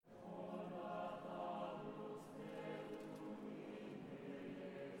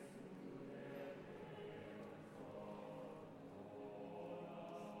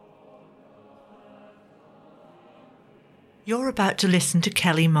You're about to listen to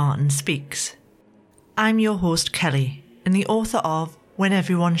Kelly Martin Speaks. I'm your host Kelly, and the author of When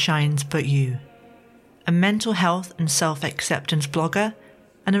Everyone Shines But You, a mental health and self-acceptance blogger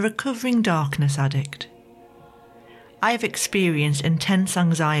and a recovering darkness addict. I have experienced intense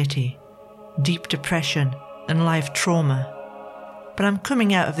anxiety, deep depression and life trauma, but I'm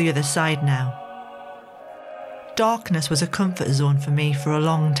coming out of the other side now. Darkness was a comfort zone for me for a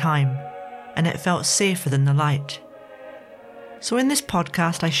long time, and it felt safer than the light. So in this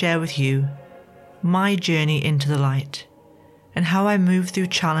podcast I share with you my journey into the light and how I move through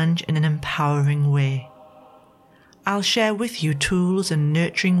challenge in an empowering way. I'll share with you tools and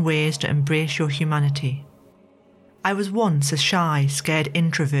nurturing ways to embrace your humanity. I was once a shy, scared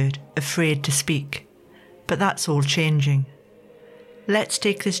introvert, afraid to speak, but that's all changing. Let's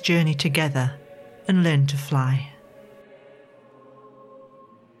take this journey together and learn to fly.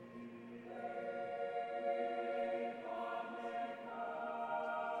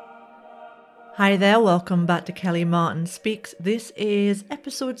 Hi there, welcome back to Kelly Martin Speaks. This is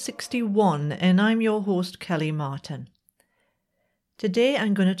episode 61 and I'm your host Kelly Martin. Today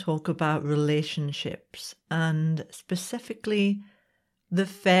I'm going to talk about relationships and specifically the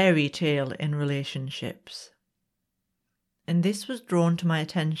fairy tale in relationships. And this was drawn to my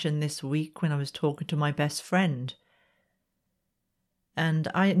attention this week when I was talking to my best friend. And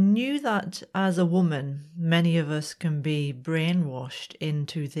I knew that as a woman, many of us can be brainwashed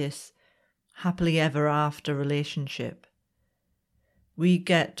into this happily ever after relationship. We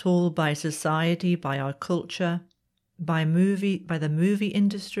get told by society, by our culture, by the movie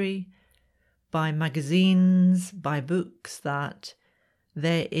industry, by magazines, by books that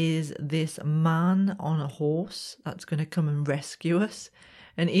there is this man on a horse that's going to come and rescue us.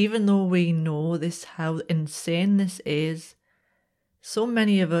 And even though we know this, how insane this is, so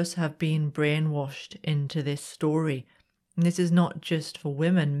many of us have been brainwashed into this story. And this is not just for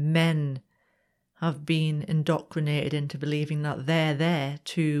women, men have been indoctrinated into believing that they're there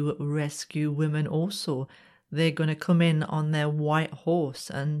to rescue women also. They're going to come in on their white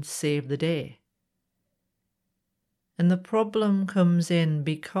horse and save the day. And the problem comes in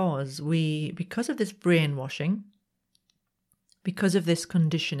because of this brainwashing, because of this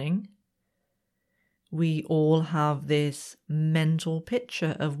conditioning, we all have this mental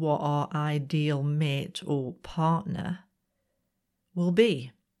picture of what our ideal mate or partner will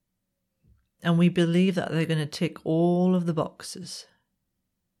be. And we believe that they're going to tick all of the boxes.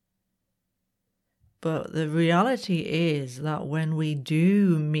 But the reality is that when we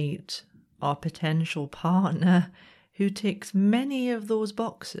do meet our potential partner who ticks many of those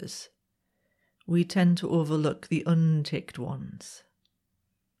boxes, we tend to overlook the unticked ones.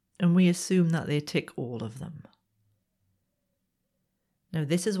 And we assume that they tick all of them. Now,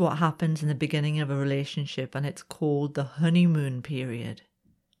 this is what happens in the beginning of a relationship, and it's called the honeymoon period.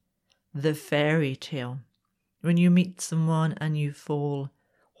 The fairy tale. When you meet someone and you fall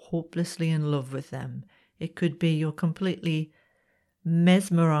hopelessly in love with them, it could be you're completely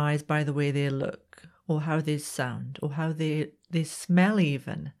mesmerized by the way they look, or how they sound, or how they smell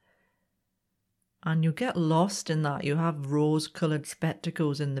even. And you get lost in that. You have rose-coloured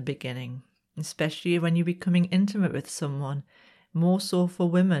spectacles in the beginning, especially when you're becoming intimate with someone. More so for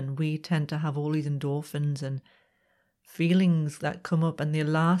women, we tend to have all these endorphins and feelings that come up, and they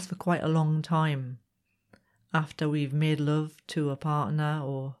last for quite a long time after we've made love to a partner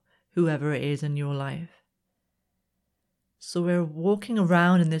or whoever it is in your life. So we're walking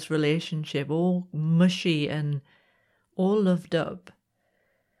around in this relationship all mushy and all loved up.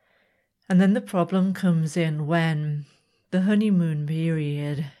 And then the problem comes in when the honeymoon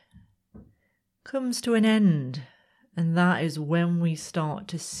period comes to an end. And that is when we start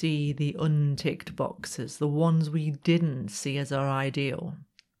to see the unticked boxes, the ones we didn't see as our ideal.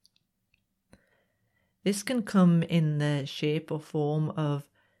 This can come in the shape or form of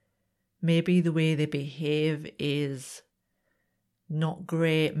maybe the way they behave is not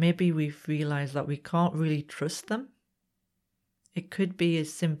great. Maybe we've realized that we can't really trust them. It could be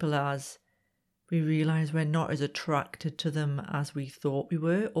as simple as we realize we're not as attracted to them as we thought we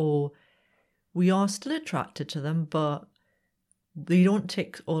were, or we are still attracted to them, but they don't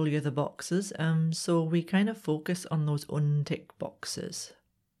tick all the other boxes, so we kind of focus on those unticked boxes.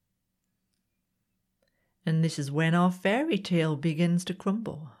 And this is when our fairy tale begins to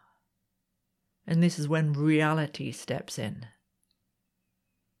crumble. And this is when reality steps in.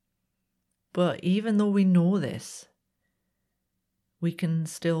 But even though we know this, we can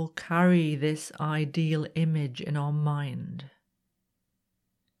still carry this ideal image in our mind.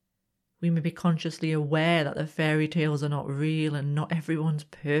 We may be consciously aware that the fairy tales are not real and not everyone's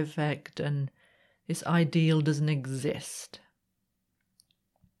perfect and This ideal doesn't exist.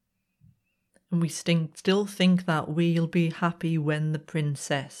 And we still think that we'll be happy when the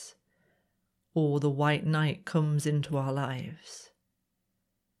princess or the white knight comes into our lives.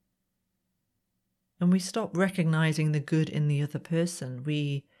 And we stop recognizing the good in the other person.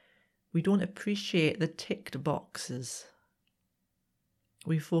 We don't appreciate the ticked boxes.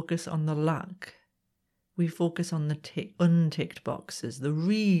 We focus on the lack. We focus on the unticked boxes, the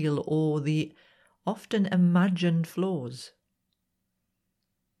real or the often imagined flaws.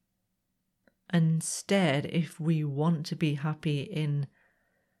 Instead, if we want to be happy in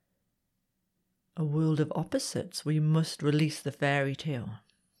a world of opposites, we must release the fairy tale.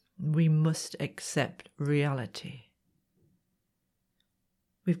 We must accept reality.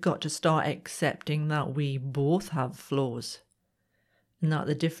 We've got to start accepting that we both have flaws and that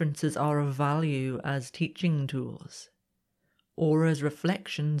the differences are of value as teaching tools or as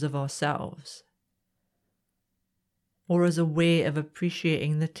reflections of ourselves or as a way of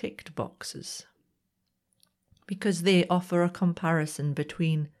appreciating the ticked boxes, because they offer a comparison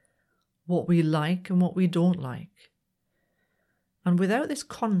between what we like and what we don't like. And without this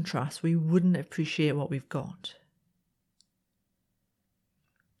contrast, we wouldn't appreciate what we've got.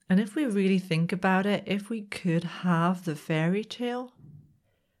 And if we really think about it, if we could have the fairy tale,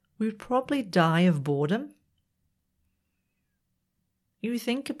 we'd probably die of boredom. You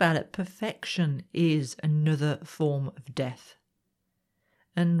think about it, perfection is another form of death.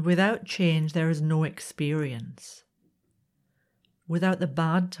 And without change, there is no experience. Without the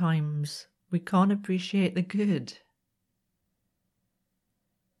bad times, we can't appreciate the good.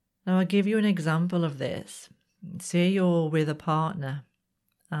 Now, I'll give you an example of this. Say you're with a partner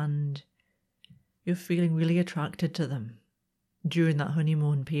and you're feeling really attracted to them during that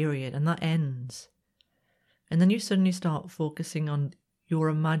honeymoon period, and that ends. And then you suddenly start focusing on your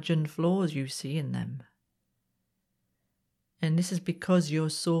imagined flaws you see in them. And this is because you're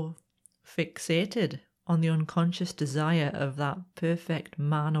so fixated on the unconscious desire of that perfect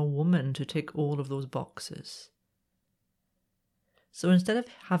man or woman to tick all of those boxes. So instead of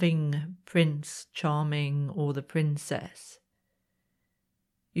having Prince Charming or the princess,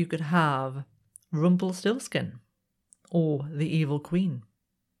 you could have Rumpelstiltskin or the evil queen.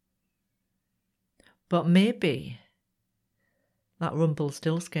 But maybe that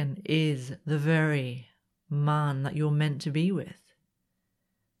Rumpelstiltskin is the very man that you're meant to be with.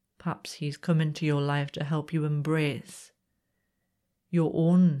 Perhaps he's come into your life to help you embrace your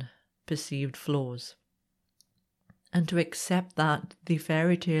own perceived flaws and to accept that the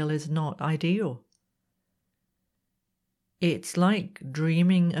fairy tale is not ideal. It's like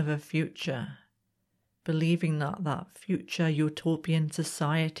dreaming of a future, believing that that future utopian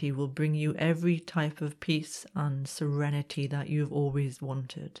society will bring you every type of peace and serenity that you've always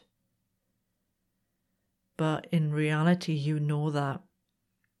wanted. But in reality, you know that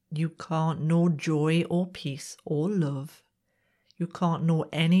you can't know joy or peace or love. You can't know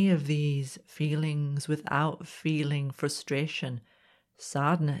any of these feelings without feeling frustration,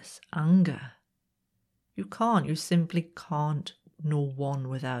 sadness, anger. You simply can't know one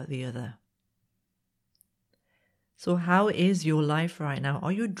without the other. So how is your life right now?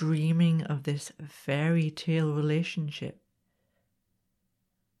 Are you dreaming of this fairy tale relationship?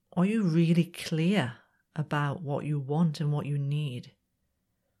 Are you really clear about what you want and what you need?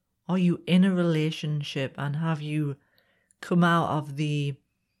 Are you in a relationship and have you come out of the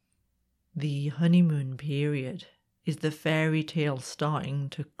honeymoon period? Is the fairy tale starting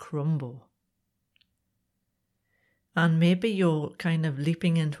to crumble? And maybe you're kind of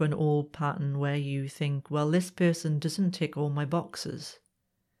leaping into an old pattern where you think, well, this person doesn't tick all my boxes.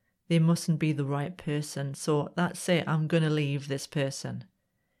 They mustn't be the right person. So that's it, I'm going to leave this person.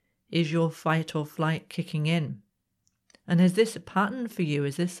 Is your fight or flight kicking in? And is this a pattern for you?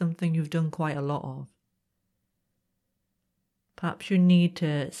 Is this something you've done quite a lot of? Perhaps you need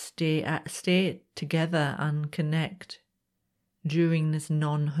to stay together and connect during this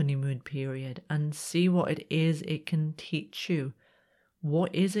non-honeymoon period and see what it is it can teach you.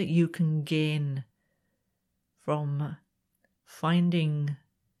 What is it you can gain from finding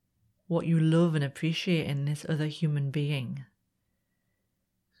what you love and appreciate in this other human being?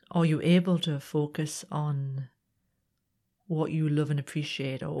 Are you able to focus on what you love and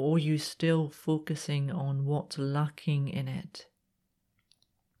appreciate, or are you still focusing on what's lacking in it?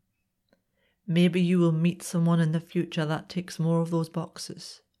 Maybe you will meet someone in the future that ticks more of those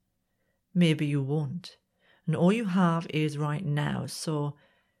boxes. Maybe you won't. And all you have is right now. So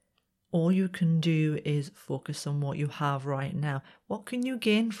all you can do is focus on what you have right now. What can you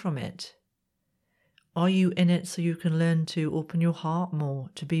gain from it? Are you in it so you can learn to open your heart more,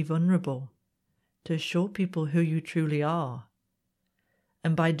 to be vulnerable, to show people who you truly are.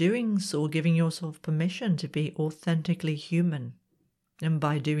 And by doing so, giving yourself permission to be authentically human. And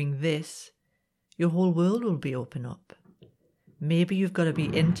by doing this, your whole world will be open up. Maybe you've got to be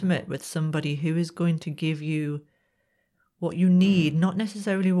intimate with somebody who is going to give you what you need, not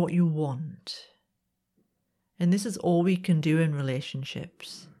necessarily what you want. And this is all we can do in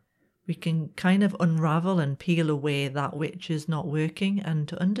relationships. We can kind of unravel and peel away that which is not working and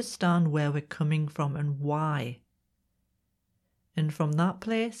to understand where we're coming from and why. And from that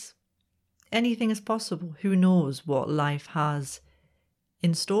place, anything is possible. Who knows what life has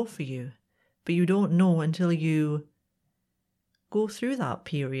in store for you? But you don't know until you go through that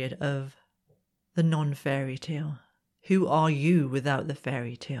period of the non-fairy tale. Who are you without the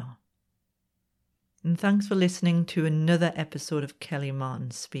fairy tale? And thanks for listening to another episode of Kelly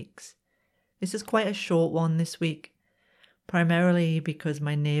Martin Speaks. This is quite a short one this week, primarily because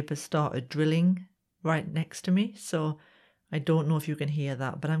my neighbour started drilling right next to me, so I don't know if you can hear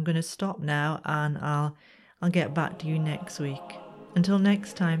that, but I'm going to stop now and I'll get back to you next week. Until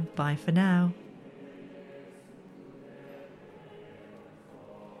next time, bye for now.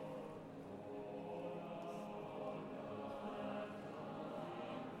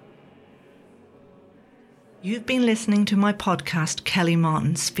 You've been listening to my podcast, Kelly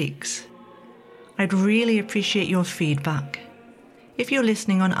Martin Speaks. I'd really appreciate your feedback. If you're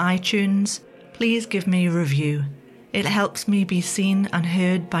listening on iTunes, please give me a review. It helps me be seen and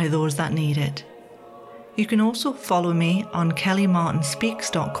heard by those that need it. You can also follow me on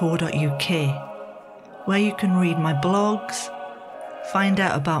kellymartinspeaks.co.uk, where you can read my blogs, find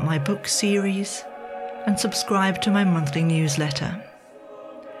out about my book series, and subscribe to my monthly newsletter.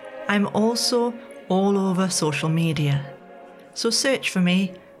 I'm also all over social media, so search for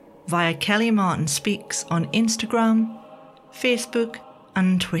me via Kelly Martin Speaks on Instagram, Facebook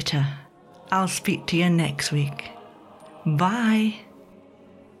and Twitter. I'll speak to you next week. Bye.